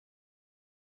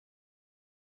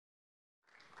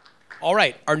All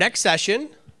right, our next session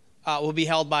will be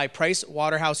held by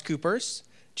PricewaterhouseCoopers,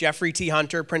 Jeffrey T.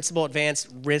 Hunter, Principal Advanced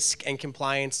Risk and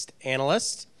Compliance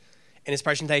Analyst, and his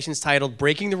presentation is titled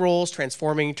Breaking the Rules,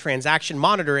 Transforming Transaction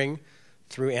Monitoring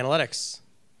Through Analytics.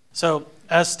 So,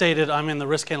 as stated, I'm in the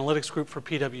risk analytics group for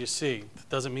PWC. That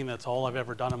doesn't mean that's all I've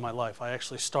ever done in my life. I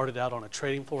actually started out on a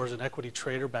trading floor as an equity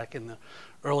trader back in the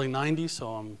early 90s, so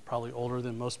I'm probably older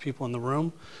than most people in the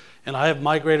room. And I have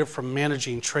migrated from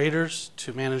managing traders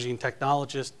to managing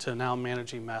technologists to now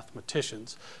managing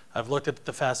mathematicians. I've looked at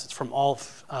the facets from all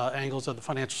angles of the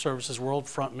financial services world,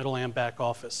 front, middle, and back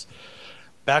office.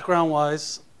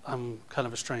 Background-wise, I'm kind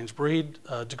of a strange breed,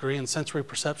 a degree in sensory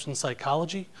perception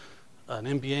psychology, an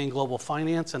MBA in global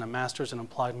finance, and a master's in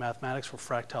applied mathematics for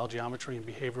fractal geometry and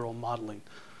behavioral modeling.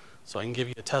 So I can give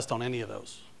you a test on any of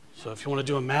those. So if you want to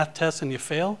do a math test and you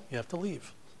fail, you have to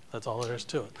leave. That's all there is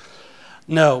to it.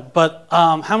 No, but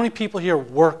how many people here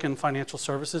work in financial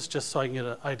services, just so I can get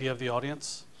an idea of the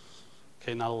audience?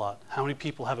 Okay, not a lot. How many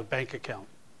people have a bank account?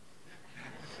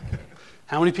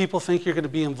 How many people think you're going to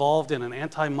be involved in an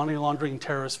anti-money laundering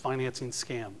terrorist financing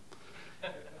scam?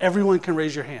 Everyone can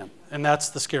raise your hand, and that's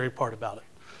the scary part about it.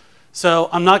 So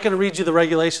I'm not going to read you the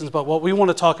regulations, but what we want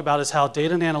to talk about is how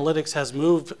data and analytics has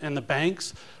moved in the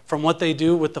banks from what they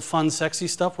do with the fun, sexy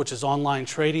stuff, which is online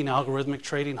trading, algorithmic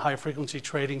trading, high-frequency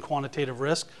trading, quantitative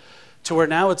risk, to where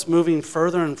now it's moving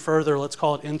further and further, let's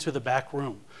call it into the back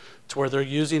room, to where they're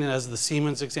using it, as the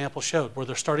Siemens example showed, where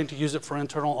they're starting to use it for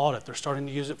internal audit, they're starting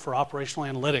to use it for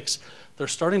operational analytics, they're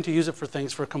starting to use it for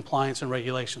things for compliance and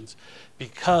regulations.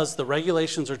 Because the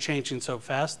regulations are changing so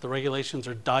fast, the regulations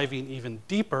are diving even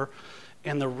deeper,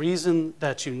 and the reason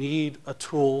that you need a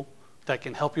tool that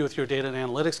can help you with your data and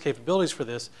analytics capabilities for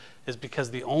this is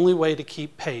because the only way to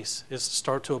keep pace is to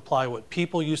start to apply what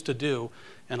people used to do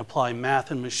and apply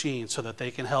math and machines so that they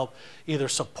can help either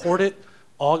support it,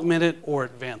 augment it, or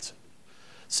advance it.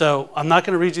 So I'm not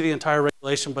going to read you the entire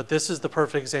regulation, but this is the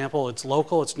perfect example. It's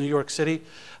local, it's New York City.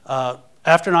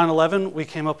 After 9/11, we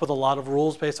came up with a lot of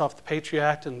rules based off the Patriot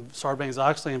Act and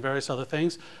Sarbanes-Oxley and various other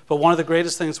things. But one of the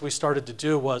greatest things we started to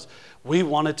do was we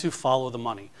wanted to follow the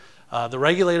money. The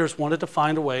regulators wanted to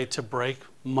find a way to break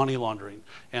money laundering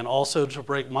and also to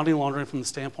break money laundering from the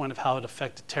standpoint of how it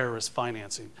affected terrorist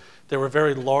financing. There were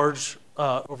very large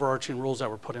overarching rules that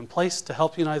were put in place to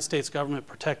help the United States government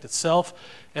protect itself,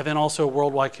 and then also a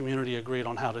worldwide community agreed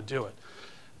on how to do it.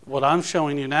 What I'm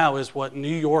showing you now is what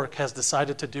New York has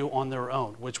decided to do on their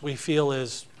own, which we feel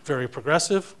is very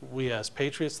progressive. We as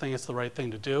patriots think it's the right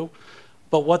thing to do.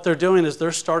 But what they're doing is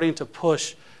they're starting to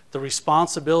push the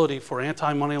responsibility for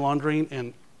anti-money laundering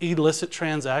and illicit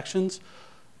transactions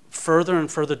further and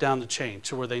further down the chain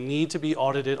to where they need to be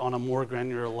audited on a more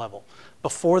granular level.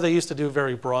 Before, they used to do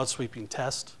very broad sweeping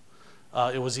tests.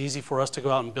 It was easy for us to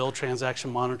go out and build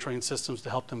transaction monitoring systems to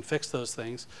help them fix those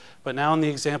things. But now in the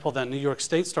example that New York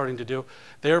State's starting to do,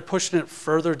 they're pushing it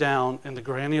further down in the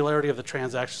granularity of the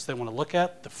transactions they want to look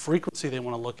at, the frequency they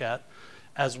want to look at,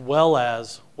 as well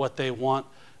as what they want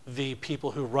the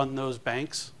people who run those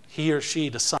banks, he or she,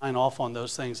 to sign off on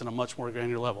those things in a much more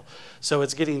granular level. So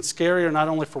it's getting scarier not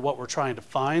only for what we're trying to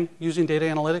find using data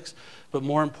analytics, but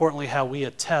more importantly how we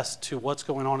attest to what's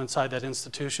going on inside that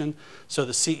institution so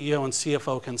the CEO and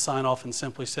CFO can sign off and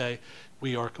simply say,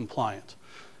 we are compliant.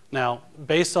 Now,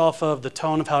 based off of the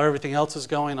tone of how everything else is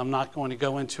going, I'm not going to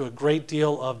go into a great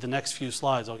deal of the next few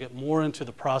slides. I'll get more into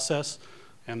the process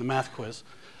and the math quiz,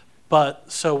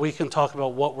 but so we can talk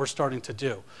about what we're starting to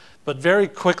do. But very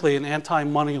quickly, in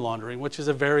anti-money laundering, which is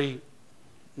a very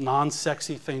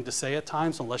non-sexy thing to say at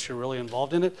times unless you're really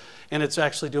involved in it, and it's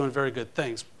actually doing very good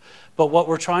things. But what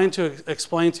we're trying to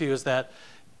explain to you is that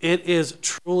it is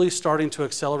truly starting to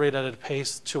accelerate at a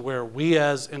pace to where we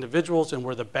as individuals and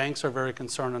where the banks are very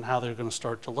concerned on how they're going to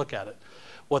start to look at it.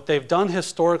 What they've done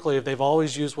historically, they've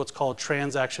always used what's called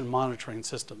transaction monitoring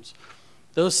systems.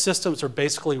 Those systems are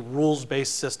basically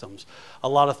rules-based systems. A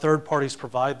lot of third parties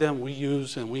provide them. We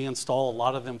use and we install a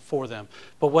lot of them for them.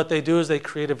 But what they do is they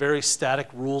create a very static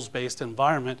rules-based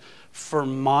environment for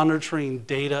monitoring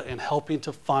data and helping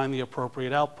to find the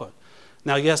appropriate output.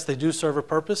 Now, yes, they do serve a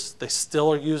purpose. They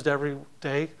still are used every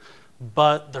day,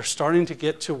 but they're starting to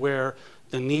get to where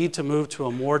the need to move to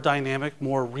a more dynamic,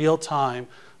 more real-time,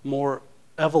 more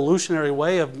evolutionary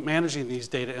way of managing these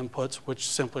data inputs, which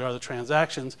simply are the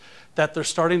transactions, that they're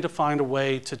starting to find a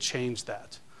way to change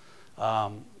that.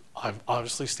 I'm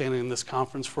obviously standing in this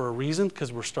conference for a reason,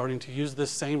 because we're starting to use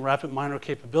this same RapidMiner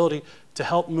capability to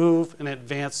help move and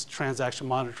advance transaction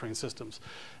monitoring systems.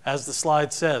 As the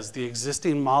slide says, the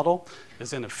existing model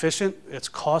is inefficient, it's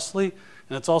costly,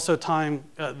 and it's also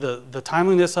the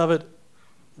timeliness of it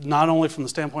not only from the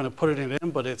standpoint of putting it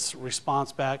in, but its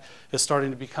response back is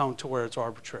starting to become to where it's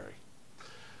arbitrary.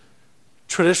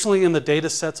 Traditionally, in the data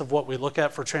sets of what we look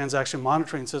at for transaction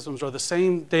monitoring systems are the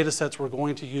same data sets we're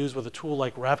going to use with a tool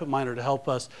like RapidMiner to help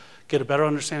us get a better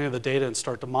understanding of the data and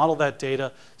start to model that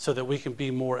data so that we can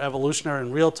be more evolutionary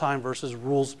and real-time versus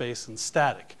rules-based and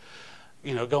static.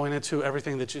 You know, going into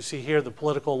everything that you see here, the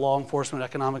political, law enforcement,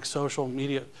 economic, social,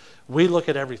 media, we look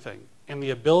at everything. And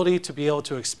the ability to be able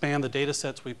to expand the data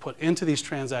sets we put into these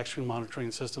transaction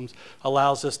monitoring systems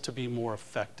allows us to be more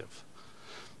effective.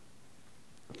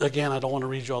 Again, I don't want to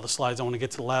read you all the slides. I want to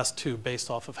get to the last two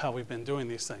based off of how we've been doing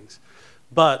these things.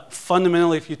 But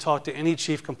fundamentally, if you talk to any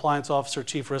chief compliance officer,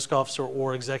 chief risk officer,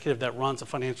 or executive that runs a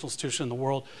financial institution in the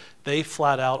world, they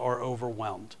flat out are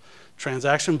overwhelmed.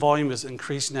 Transaction volume is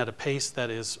increasing at a pace that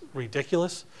is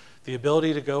ridiculous. The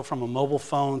ability to go from a mobile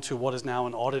phone to what is now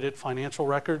an audited financial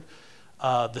record,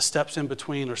 the steps in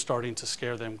between are starting to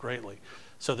scare them greatly.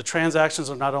 So the transactions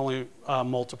are not only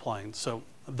multiplying, so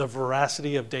the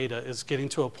veracity of data is getting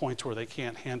to a point where they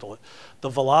can't handle it. The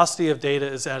velocity of data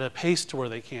is at a pace to where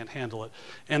they can't handle it.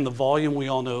 And the volume, we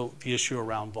all know the issue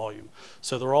around volume.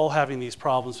 So they're all having these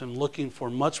problems and looking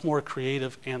for much more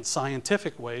creative and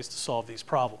scientific ways to solve these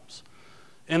problems.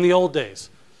 In the old days,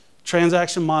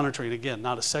 transaction monitoring, again,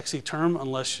 not a sexy term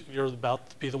unless you're about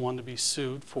to be the one to be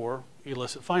sued for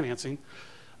illicit financing.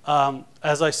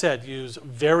 As I said, use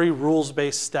very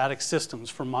rules-based static systems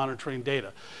for monitoring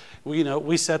data.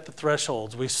 We set the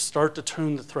thresholds, we start to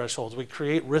tune the thresholds, we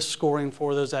create risk scoring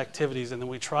for those activities, and then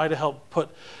we try to help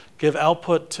give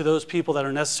output to those people that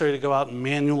are necessary to go out and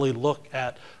manually look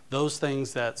at those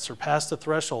things that surpass the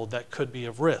threshold that could be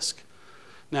of risk.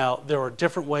 Now, there are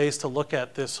different ways to look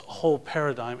at this whole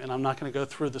paradigm, and I'm not going to go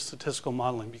through the statistical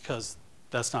modeling because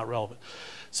that's not relevant.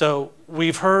 So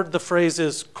we've heard the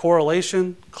phrases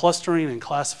correlation, clustering, and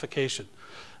classification.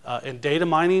 In data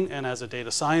mining and as a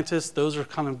data scientist, those are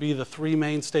kind of be the three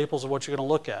main staples of what you're going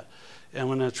to look at. And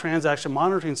when a transaction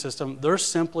monitoring system, they're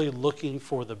simply looking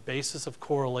for the basis of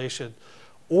correlation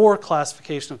or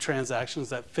classification of transactions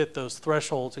that fit those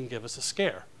thresholds and give us a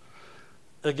scare.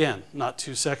 Again, not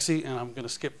too sexy, and I'm going to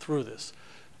skip through this.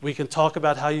 We can talk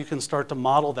about how you can start to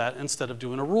model that instead of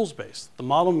doing a rules-based. The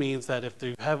model means that if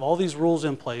you have all these rules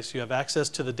in place, you have access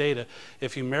to the data,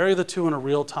 if you marry the two in a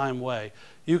real-time way,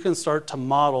 you can start to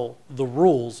model the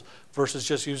rules versus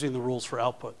just using the rules for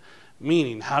output.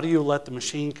 Meaning, how do you let the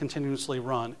machine continuously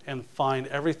run and find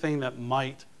everything that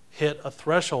might hit a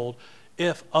threshold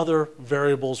if other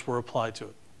variables were applied to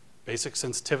it? Basic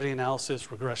sensitivity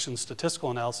analysis, regression, statistical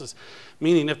analysis,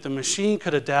 meaning if the machine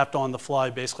could adapt on the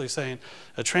fly, basically saying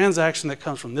a transaction that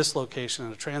comes from this location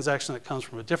and a transaction that comes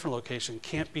from a different location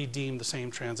can't be deemed the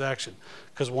same transaction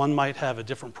because one might have a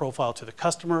different profile to the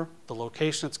customer, the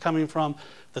location it's coming from,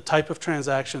 the type of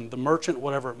transaction, the merchant,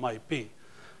 whatever it might be.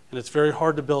 And it's very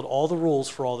hard to build all the rules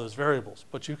for all those variables,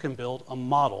 but you can build a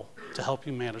model to help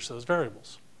you manage those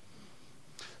variables.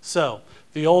 So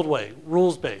the old way,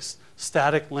 rules-based,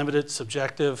 static, limited,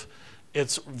 subjective.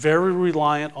 It's very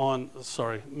reliant on,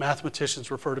 mathematicians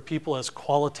refer to people as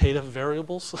qualitative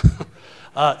variables.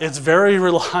 It's very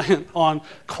reliant on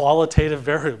qualitative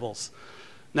variables.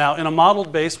 Now, in a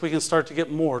modeled base, we can start to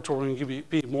get more to where we can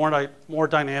be more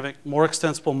dynamic, more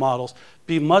extensible models,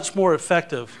 be much more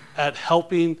effective at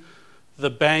helping the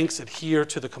banks adhere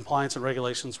to the compliance and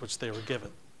regulations which they were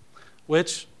given,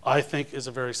 which I think is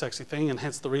a very sexy thing, and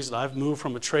hence the reason I've moved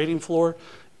from a trading floor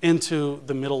into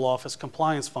the middle office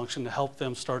compliance function to help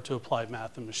them start to apply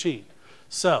math and machine.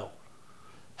 So,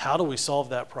 how do we solve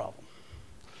that problem?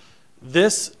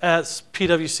 This as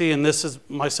PWC, and this is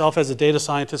myself as a data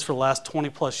scientist for the last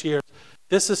 20 plus years,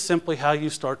 this is simply how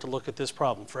you start to look at this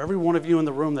problem. For every one of you in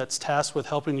the room that's tasked with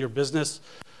helping your business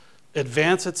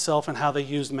advance itself and how they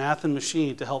use math and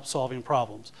machine to help solving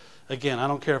problems. Again, I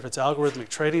don't care if it's algorithmic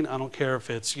trading, I don't care if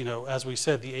it's, as we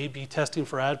said, the A/B testing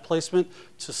for ad placement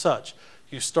to such.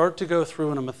 You start to go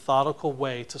through in a methodical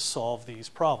way to solve these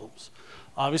problems.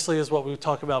 Obviously, as what we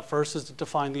talk about first is to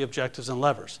define the objectives and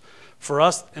levers. For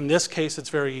us, in this case, it's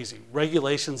very easy.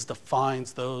 Regulations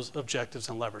defines those objectives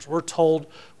and levers. We're told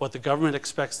what the government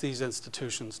expects these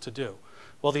institutions to do.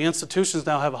 Well, the institutions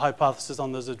now have a hypothesis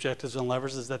on those objectives and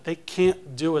levers is that they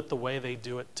can't do it the way they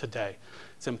do it today.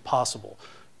 It's impossible.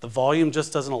 The volume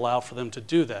just doesn't allow for them to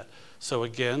do that. So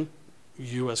again,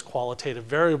 you as qualitative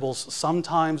variables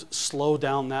sometimes slow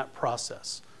down that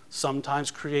process,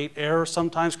 sometimes create error,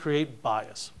 sometimes create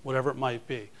bias, whatever it might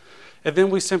be. And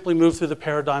then we simply move through the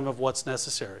paradigm of what's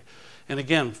necessary. And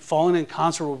again, falling in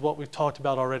concert with what we've talked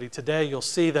about already today, you'll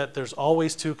see that there's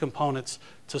always two components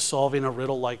to solving a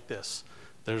riddle like this.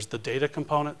 There's the data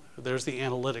component, there's the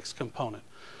analytics component.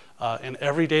 And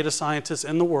every data scientist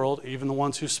in the world, even the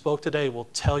ones who spoke today, will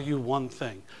tell you one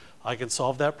thing. I can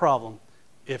solve that problem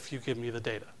if you give me the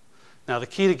data. Now, the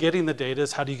key to getting the data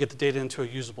is how do you get the data into a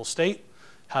usable state?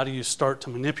 How do you start to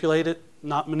manipulate it?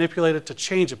 Not manipulate it to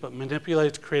change it, but manipulate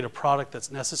it to create a product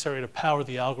that's necessary to power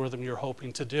the algorithm you're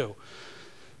hoping to do.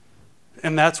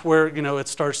 And that's where, it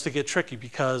starts to get tricky,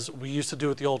 because we used to do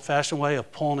it the old-fashioned way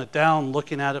of pulling it down,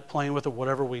 looking at it, playing with it,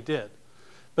 whatever we did.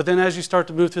 But then as you start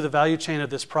to move through the value chain of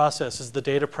this process is the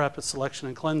data prep and selection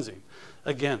and cleansing.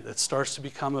 Again, it starts to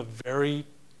become a very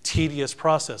tedious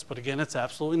process, but again, it's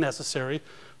absolutely necessary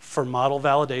for model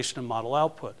validation and model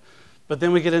output. But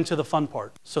then we get into the fun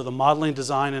part, so the modeling,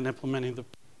 design, and implementing the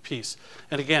piece.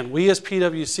 And again, we as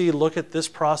PWC look at this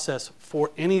process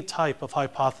for any type of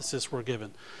hypothesis we're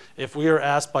given. If we are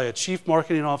asked by a chief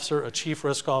marketing officer, a chief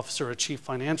risk officer, a chief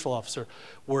financial officer,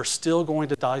 we're still going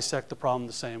to dissect the problem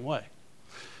the same way.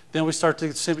 Then we start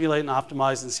to simulate and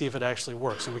optimize and see if it actually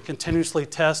works. And we continuously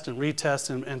test and retest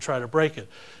and try to break it.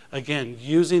 Again,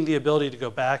 using the ability to go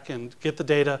back and get the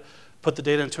data, put the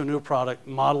data into a new product,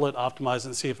 model it, optimize it,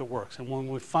 and see if it works. And when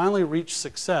we finally reach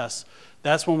success,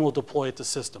 that's when we'll deploy it to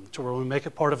system, to where we make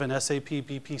it part of an SAP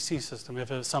BPC system if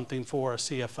it's something for a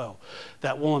CFO.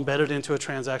 That will embed it into a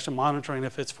transaction monitoring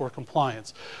if it's for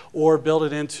compliance, or build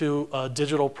it into a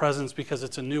digital presence because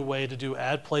it's a new way to do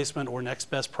ad placement or next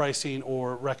best pricing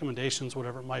or recommendations,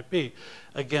 whatever it might be.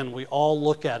 Again, we all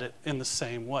look at it in the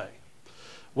same way.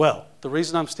 Well, the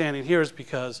reason I'm standing here is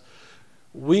because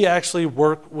we actually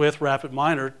work with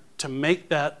RapidMiner to make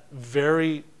that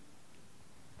very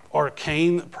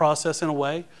arcane process in a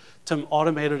way to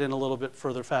automate it in a little bit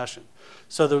further fashion.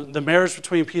 So the marriage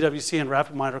between PWC and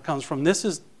RapidMiner comes from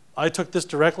I took this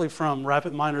directly from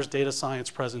RapidMiner's data science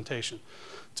presentation.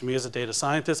 To me as a data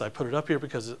scientist, I put it up here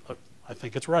because I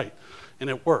think it's right and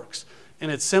it works.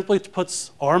 And it simply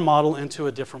puts our model into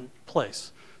a different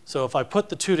place. So if I put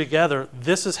the two together,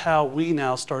 this is how we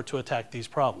now start to attack these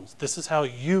problems. This is how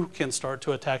you can start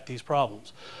to attack these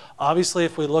problems. Obviously,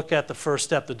 if we look at the first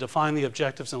step to define the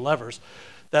objectives and levers,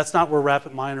 that's not where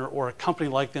RapidMiner or a company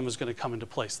like them is going to come into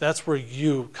place. That's where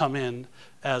you come in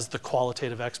as the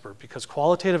qualitative expert, because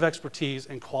qualitative expertise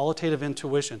and qualitative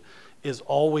intuition is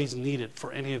always needed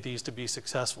for any of these to be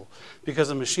successful, because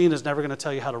a machine is never going to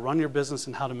tell you how to run your business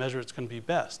and how to measure it's going to be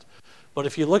best. But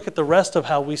if you look at the rest of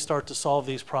how we start to solve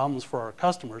these problems for our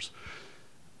customers,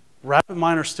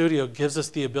 RapidMiner Studio gives us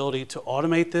the ability to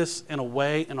automate this in a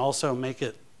way and also make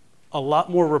it a lot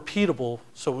more repeatable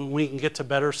so we can get to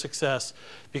better success.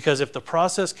 Because if the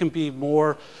process can be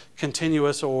more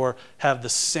continuous or have the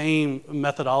same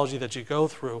methodology that you go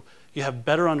through, you have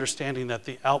better understanding that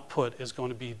the output is going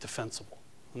to be defensible.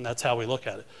 And that's how we look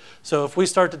at it. So if we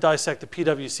start to dissect the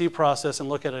PWC process and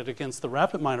look at it against the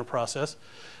RapidMiner process,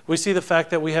 we see the fact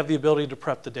that we have the ability to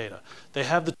prep the data. They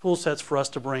have the tool sets for us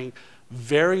to bring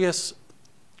various,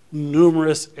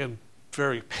 numerous, and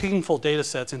very painful data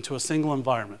sets into a single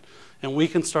environment. And we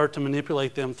can start to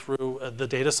manipulate them through the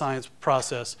data science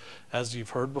process, as you've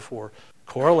heard before,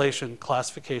 correlation,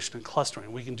 classification, and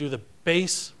clustering. We can do the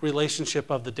base relationship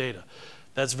of the data.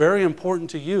 That's very important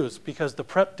to use, because the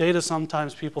prep data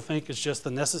sometimes people think is just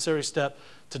the necessary step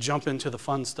to jump into the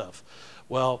fun stuff.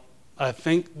 Well, I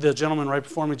think the gentleman right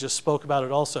before me just spoke about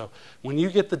it also. When you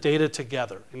get the data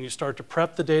together and you start to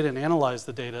prep the data and analyze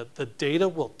the data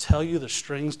will tell you the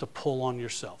strings to pull on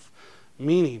yourself.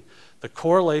 Meaning the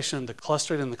correlation, the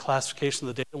clustering, and the classification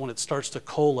of the data, when it starts to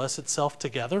coalesce itself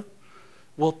together,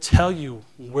 will tell you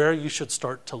where you should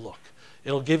start to look.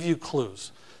 It'll give you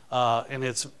clues. And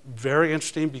it's very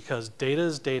interesting because data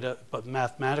is data, but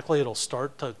mathematically it'll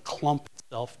start to clump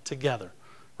itself together,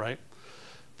 right?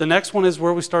 The next one is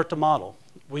where we start to model.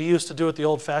 We used to do it the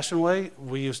old-fashioned way.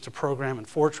 We used to program in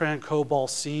Fortran, COBOL,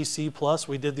 C, C++.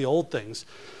 We did the old things.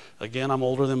 Again, I'm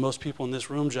older than most people in this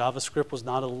room. JavaScript was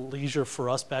not a leisure for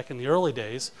us back in the early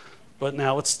days, but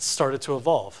now it's started to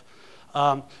evolve.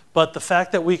 But the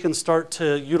fact that we can start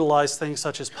to utilize things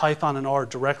such as Python and R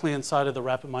directly inside of the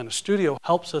RapidMiner Studio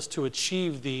helps us to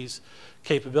achieve these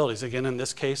capabilities. Again, in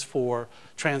this case for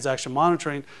transaction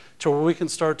monitoring, to where we can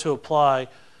start to apply,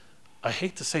 I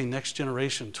hate to say next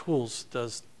generation tools.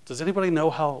 Does anybody know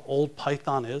how old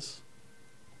Python is?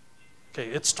 Okay,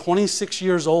 it's 26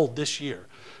 years old this year,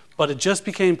 but it just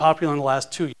became popular in the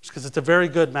last 2 years because it's a very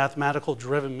good mathematical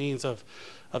driven means of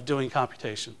doing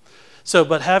computation. So,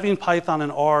 but having Python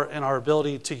and R and our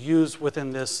ability to use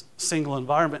within this single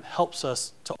environment helps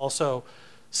us to also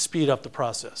speed up the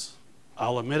process.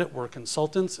 I'll admit it, we're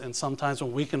consultants, and sometimes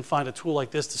when we can find a tool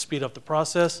like this to speed up the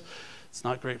process, It's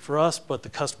not great for us, but the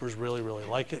customers really, really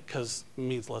like it because it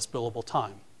means less billable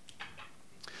time.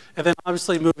 And then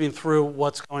obviously moving through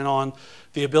what's going on,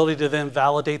 the ability to then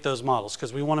validate those models,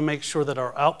 because we want to make sure that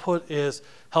our output is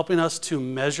helping us to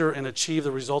measure and achieve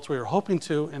the results we are hoping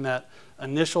to in that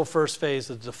initial first phase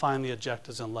to define the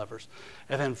objectives and levers.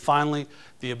 And then finally,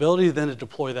 the ability then to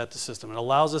deploy that to system. It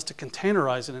allows us to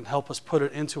containerize it and help us put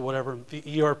it into whatever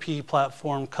the ERP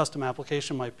platform custom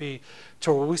application might be,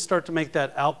 to where we start to make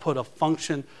that output a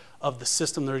function of the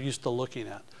system they're used to looking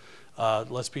at.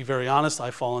 Let's be very honest, I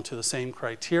fall into the same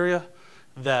criteria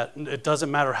that it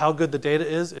doesn't matter how good the data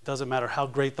is, it doesn't matter how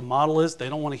great the model is, they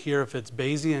don't want to hear if it's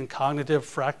Bayesian, cognitive,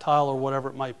 fractile, or whatever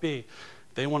it might be.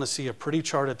 They want to see a pretty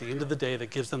chart at the end of the day that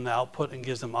gives them the output and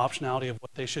gives them optionality of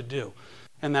what they should do.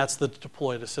 And that's the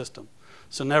deploy to system.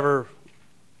 So never,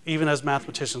 even as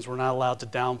mathematicians, we're not allowed to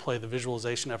downplay the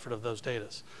visualization effort of those data.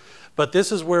 But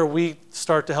this is where we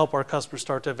start to help our customers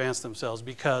start to advance themselves,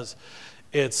 because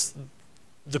it's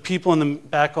the people in the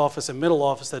back office and middle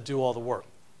office that do all the work,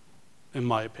 in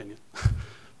my opinion.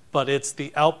 But it's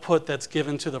the output that's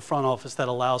given to the front office that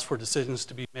allows for decisions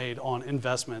to be made on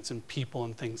investments and people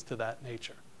and things to that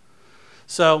nature.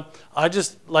 So I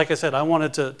just, like I said, I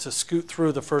wanted to scoot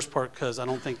through the first part because I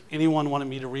don't think anyone wanted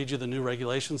me to read you the new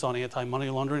regulations on anti-money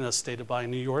laundering as stated by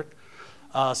New York.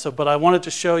 But I wanted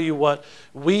to show you what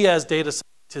we as data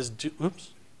scientists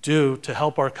do to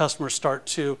help our customers start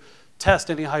to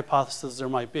test any hypothesis there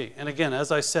might be. And again,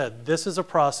 as I said, this is a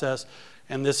process,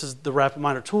 and this is the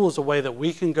RapidMiner tool is a way that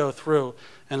we can go through.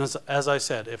 And as I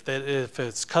said, if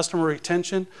it's customer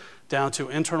retention down to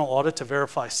internal audit to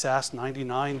verify SAS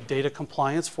 99 data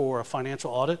compliance for a financial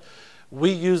audit,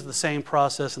 we use the same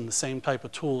process and the same type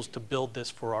of tools to build this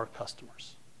for our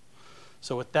customers.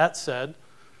 So with that said,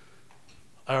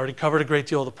 I already covered a great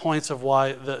deal of the points of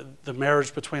why the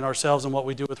marriage between ourselves and what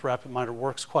we do with RapidMiner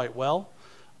works quite well.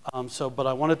 But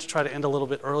I wanted to try to end a little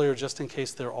bit earlier just in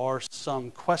case there are some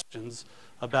questions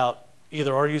about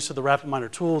either our use of the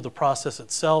RapidMiner tool, the process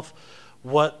itself,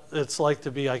 what it's like to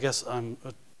be, I guess,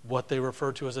 what they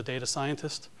refer to as a data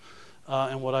scientist,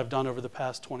 and what I've done over the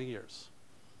past 20 years.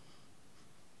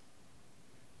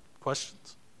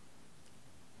 Questions?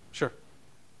 Sure.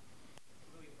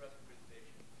 Really impressive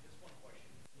presentation. Just one question.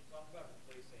 Can you talk about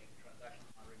replacing transaction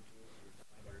monitoring tools or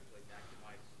trying to replace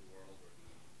Actimize of the world or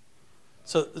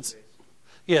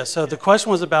So the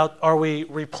question was about, are we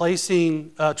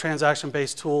replacing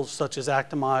transaction-based tools such as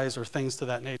Actimize or things to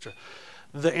that nature?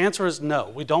 The answer is no.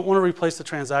 We don't want to replace the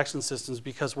transaction systems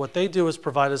because what they do is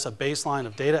provide us a baseline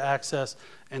of data access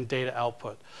and data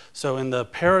output. So in the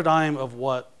paradigm of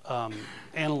what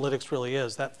analytics really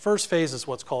is, that first phase is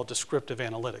what's called descriptive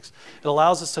analytics. It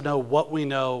allows us to know what we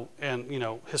know and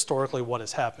historically what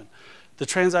has happened. The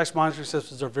transaction monitoring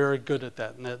systems are very good at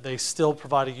that, and that they still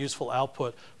provide a useful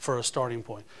output for a starting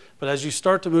point. But as you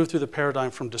start to move through the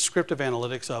paradigm from descriptive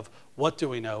analytics of what do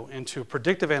we know into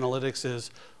predictive analytics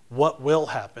is what will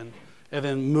happen, and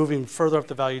then moving further up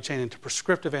the value chain into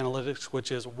prescriptive analytics,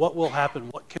 which is what will happen,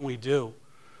 what can we do,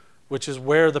 which is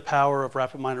where the power of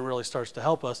RapidMiner really starts to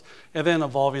help us, and then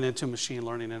evolving into machine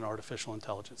learning and artificial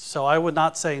intelligence. So I would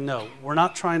not say no. We're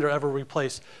not trying to ever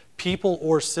replace people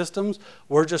or systems.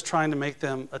 We're just trying to make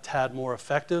them a tad more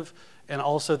effective and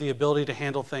also the ability to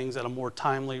handle things in a more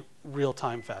timely,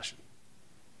 real-time fashion.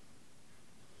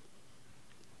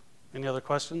 Any other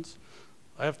questions?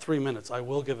 I have 3 minutes. I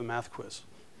will give a math quiz.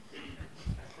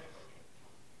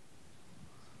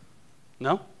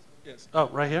 No? Yes. Oh,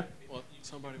 right here? Well,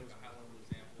 somebody was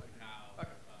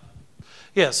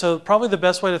Yeah, so probably the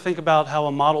best way to think about how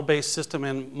a model-based system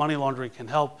in money laundering can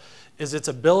help is its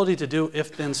ability to do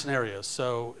if-then scenarios.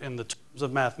 So in the terms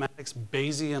of mathematics,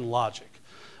 Bayesian logic,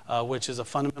 which is a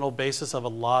fundamental basis of a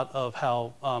lot of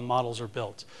how models are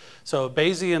built. So a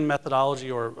Bayesian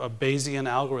methodology or a Bayesian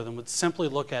algorithm would simply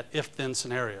look at if-then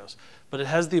scenarios, but it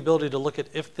has the ability to look at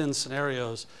if-then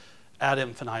scenarios ad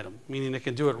infinitum, meaning it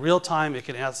can do it real time, it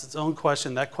can ask its own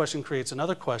question, that question creates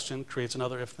another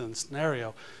if-then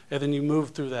scenario, and then you move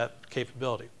through that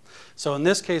capability. So in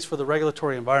this case, for the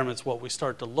regulatory environments, what we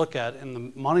start to look at in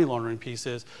the money laundering piece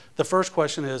is, the first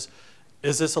question is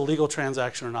this a legal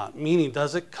transaction or not? Meaning,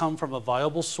 does it come from a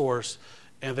viable source,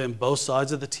 and then both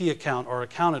sides of the T account are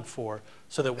accounted for,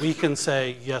 so that we can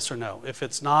say yes or no. If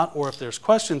it's not, or if there's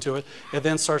question to it, it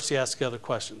then starts to ask the other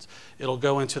questions. It'll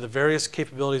go into the various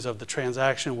capabilities of the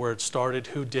transaction, where it started,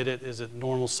 who did it, is it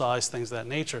normal size, things of that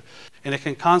nature. And it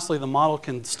can constantly, the model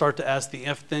can start to ask the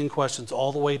if-then questions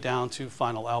all the way down to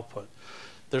final output.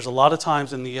 There's a lot of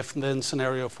times in the if-then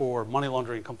scenario for money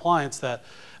laundering compliance that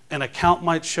an account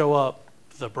might show up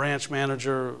the branch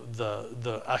manager,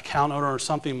 the account owner or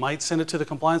something might send it to the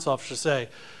compliance officer to say,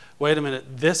 wait a minute,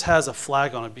 this has a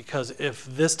flag on it because if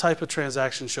this type of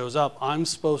transaction shows up, I'm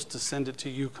supposed to send it to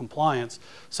you compliance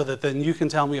so that then you can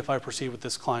tell me if I proceed with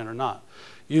this client or not.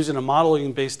 Using a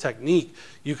modeling-based technique,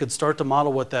 you could start to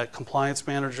model what that compliance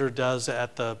manager does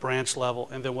at the branch level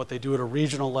and then what they do at a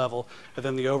regional level and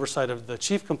then the oversight of the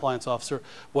chief compliance officer,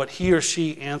 what he or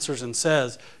she answers and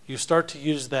says, you start to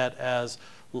use that as,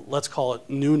 let's call it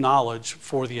new knowledge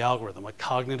for the algorithm, a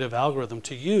cognitive algorithm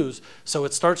to use, so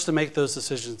it starts to make those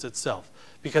decisions itself.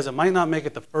 Because it might not make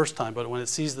it the first time, but when it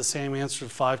sees the same answer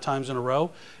 5 times in a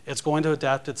row, it's going to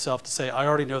adapt itself to say, I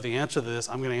already know the answer to this,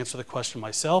 I'm going to answer the question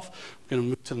myself, I'm going to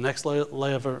move to the next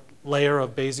layer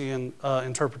of Bayesian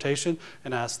interpretation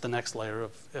and ask the next layer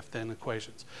of if-then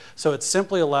equations. So it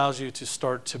simply allows you to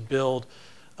start to build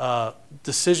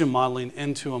decision modeling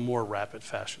into a more rapid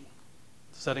fashion.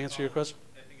 Does that answer your question?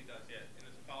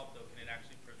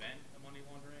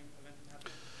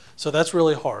 So that's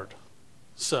really hard.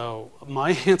 So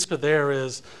my answer there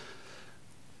is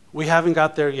we haven't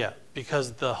got there yet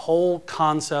because the whole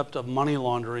concept of money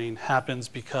laundering happens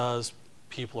because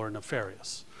people are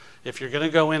nefarious. If you're going to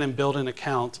go in and build an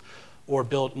account or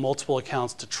build multiple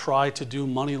accounts to try to do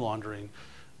money laundering,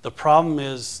 the problem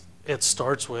is it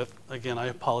starts with, again, I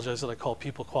apologize that I call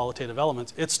people qualitative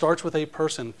elements, it starts with a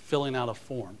person filling out a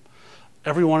form.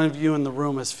 Every one of you in the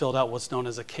room has filled out what's known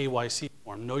as a KYC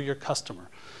form, Know Your Customer,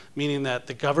 meaning that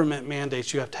the government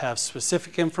mandates you have to have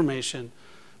specific information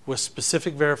with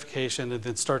specific verification and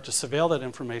then start to surveil that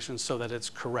information so that it's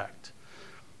correct.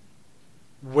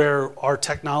 Where our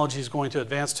technology is going to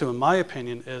advance to, in my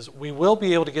opinion, is we will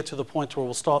be able to get to the point where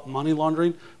we'll stop money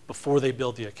laundering before they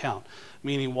build the account.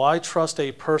 Meaning, why trust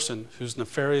a person who's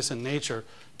nefarious in nature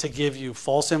to give you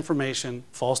false information,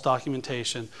 false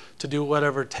documentation, to do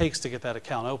whatever it takes to get that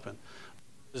account open?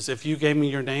 Because if you gave me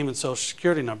your name and social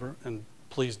security number, and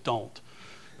please don't,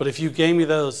 but if you gave me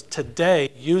those today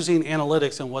using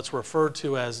analytics and what's referred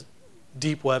to as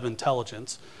deep web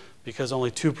intelligence, because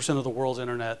only 2% of the world's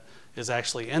internet is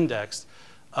actually indexed,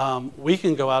 we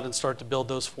can go out and start to build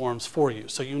those forms for you.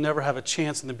 So you never have a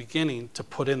chance in the beginning to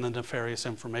put in the nefarious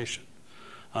information.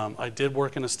 I did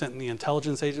work in a stint in the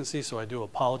intelligence agency, so I do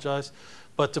apologize.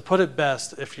 But to put it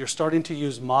best, if you're starting to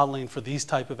use modeling for these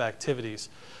type of activities,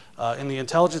 in the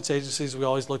intelligence agencies, we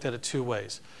always looked at it 2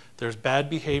 ways. There's bad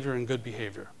behavior and good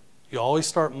behavior. You always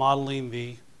start modeling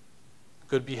the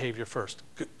good behavior first.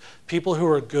 People who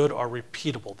are good are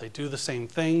repeatable. They do the same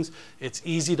things. It's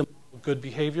easy to model good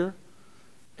behavior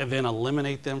and then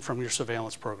eliminate them from your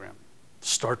surveillance program.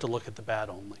 Start to look at the bad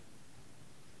only.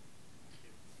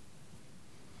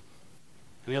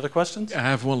 Any other questions? I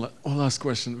have one last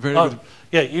question. Very good.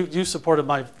 Yeah, you supported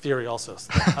my theory also.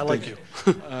 I like you.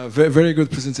 Very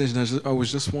good presentation. I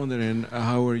was just wondering,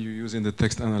 how are you using the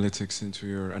text analytics into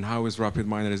your, and how is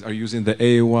RapidMiner? Are you using the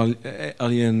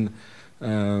alien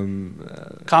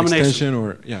combination extension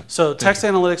or, yeah? So text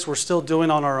analytics we're still doing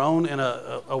on our own in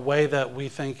a way that we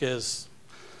think is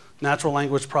natural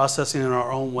language processing in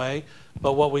our own way.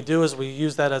 But what we do is we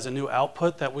use that as a new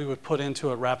output that we would put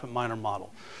into a RapidMiner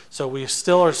model. So we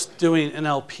still are doing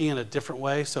NLP in a different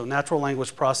way. So natural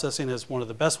language processing is one of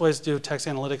the best ways to do text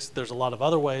analytics. There's a lot of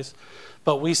other ways.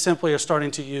 But we simply are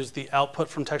starting to use the output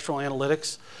from textual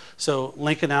analytics. So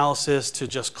link analysis to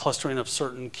just clustering of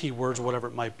certain keywords, whatever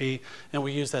it might be. And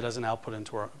we use that as an output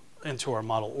into our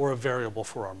model or a variable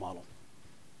for our model.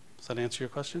 Does that answer your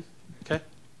question? Okay.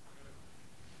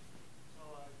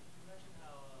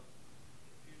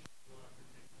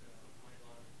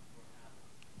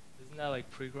 Isn't that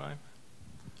like pre-crime?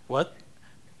 What?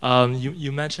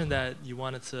 You mentioned that you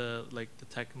wanted to like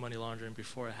detect money laundering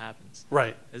before it happens.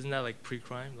 Right. Isn't that like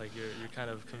pre-crime? Like you're kind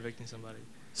of convicting somebody.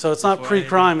 So it's not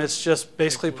pre-crime. It's just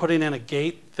basically putting in a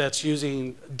gate that's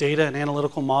using data and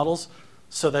analytical models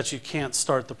so that you can't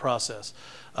start the process.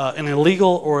 An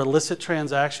illegal or illicit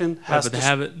transaction has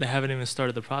but they haven't even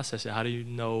started the process yet. How do you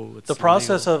know it's the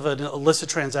process of an illicit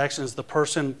transaction is the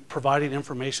person providing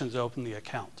information to open the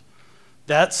account.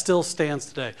 That still stands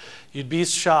today. You'd be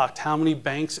shocked how many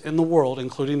banks in the world,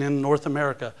 including in North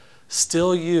America,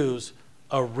 still use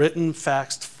a written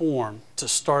faxed form to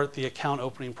start the account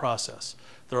opening process.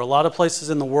 There are a lot of places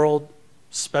in the world,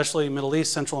 especially Middle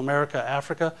East, Central America,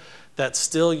 Africa, that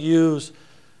still use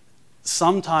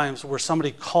sometimes where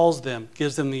somebody calls them,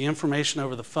 gives them the information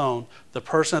over the phone, the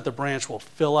person at the branch will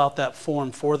fill out that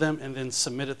form for them and then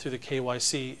submit it through the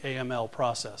KYC AML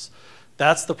process.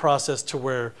 That's the process to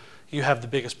where you have the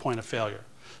biggest point of failure.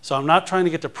 So I'm not trying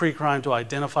to get to pre-crime to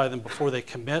identify them before they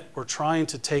commit. We're trying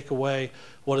to take away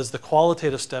what is the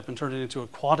qualitative step and turn it into a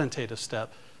quantitative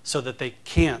step so that they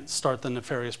can't start the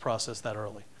nefarious process that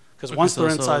early. Because once they're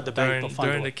inside the bank, they'll find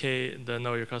a way. During the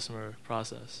know your customer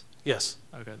process. Yes.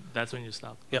 Okay, that's when you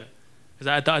stop. Yep. Because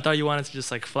I thought you wanted to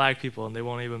just like flag people and they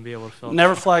won't even be able to fill.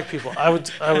 Never flag people. I would.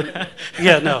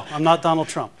 Yeah, no, I'm not Donald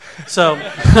Trump. So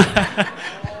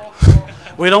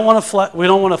we don't want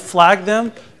to flag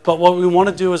them. But what we want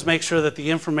to do is make sure that the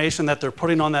information that they're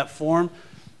putting on that form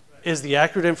is the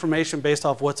accurate information based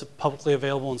off what's publicly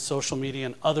available in social media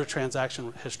and other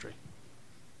transaction history.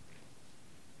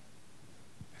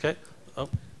 Okay. Oh.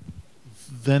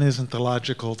 Then isn't the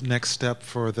logical next step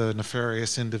for the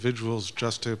nefarious individuals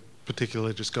just to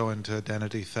particularly just go into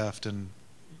identity theft and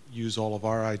use all of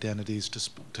our identities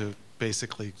to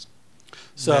basically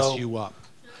mess you up?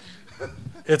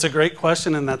 It's a great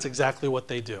question, and that's exactly what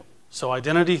they do. So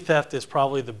identity theft is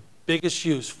probably the biggest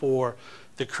use for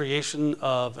the creation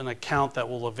of an account that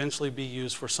will eventually be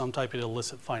used for some type of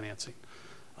illicit financing.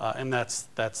 And that's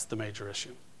the major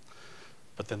issue.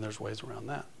 But then there's ways around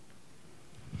that.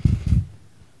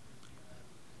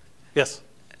 Yes?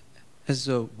 As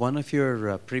one of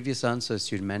your previous answers,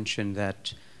 you mentioned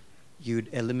that you'd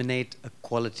eliminate a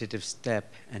qualitative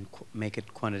step and make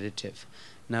it quantitative.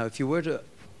 Now, if you were to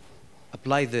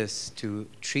apply this to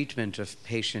treatment of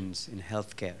patients in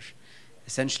healthcare,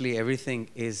 essentially everything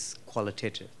is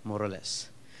qualitative, more or less.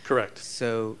 Correct.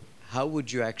 So how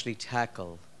would you actually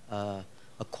tackle a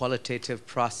qualitative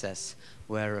process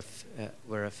where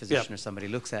a physician or somebody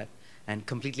looks at and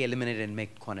completely eliminate it and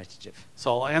make it quantitative?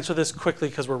 So I'll answer this quickly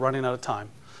because we're running out of time.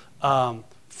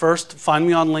 First, find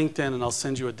me on LinkedIn and I'll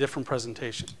send you a different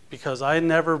presentation, because I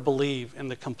never believe in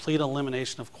the complete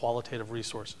elimination of qualitative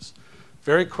resources.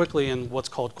 Very quickly, in what's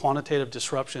called quantitative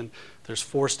disruption, there's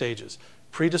 4 stages: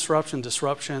 pre-disruption,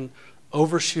 disruption,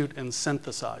 overshoot, and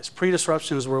synthesize.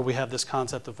 Pre-disruption is where we have this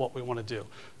concept of what we want to do.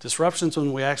 Disruption is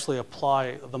when we actually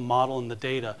apply the model and the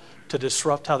data to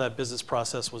disrupt how that business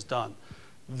process was done.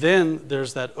 Then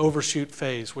there's that overshoot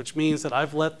phase, which means that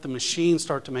I've let the machine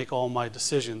start to make all my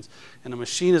decisions, and the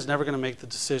machine is never going to make the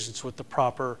decisions with the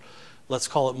proper, let's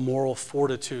call it moral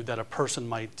fortitude that a person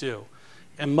might do.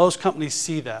 And most companies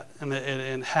see that, and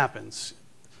it happens.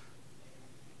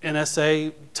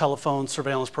 NSA telephone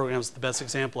surveillance programs is the best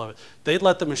example of it. They'd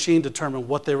let the machine determine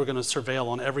what they were going to surveil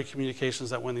on every communications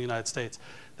that went in the United States.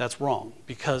 That's wrong,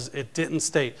 because it didn't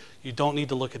state, you don't need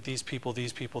to look at these people,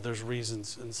 there's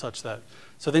reasons and such that.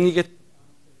 So then you get,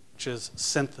 which is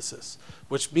synthesis,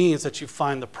 which means that you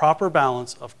find the proper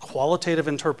balance of qualitative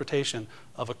interpretation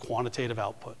of a quantitative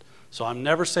output. So I'm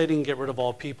never saying get rid of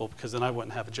all people, because then I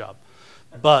wouldn't have a job.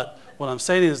 But what I'm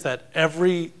saying is that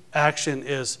every action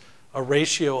is a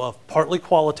ratio of partly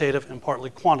qualitative and partly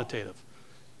quantitative.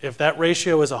 If that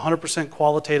ratio is 100%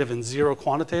 qualitative and 0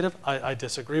 quantitative, I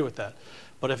disagree with that.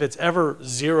 But if it's ever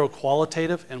 0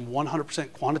 qualitative and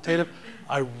 100% quantitative,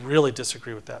 I really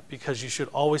disagree with that, because you should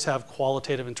always have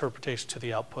qualitative interpretation to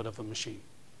the output of a machine.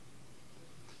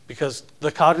 Because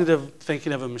the cognitive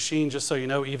thinking of a machine, just so you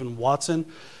know, even Watson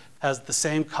has the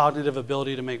same cognitive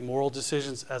ability to make moral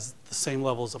decisions as the same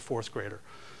level as a 4th grader,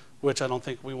 which I don't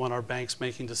think we want our banks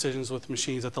making decisions with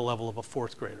machines at the level of a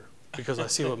 4th grader, because I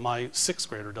see what my 6th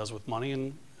grader does with money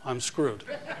and I'm screwed.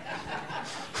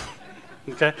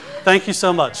 Okay, thank you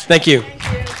so much. Thank you.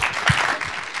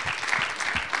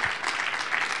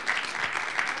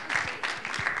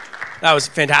 That was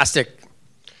fantastic.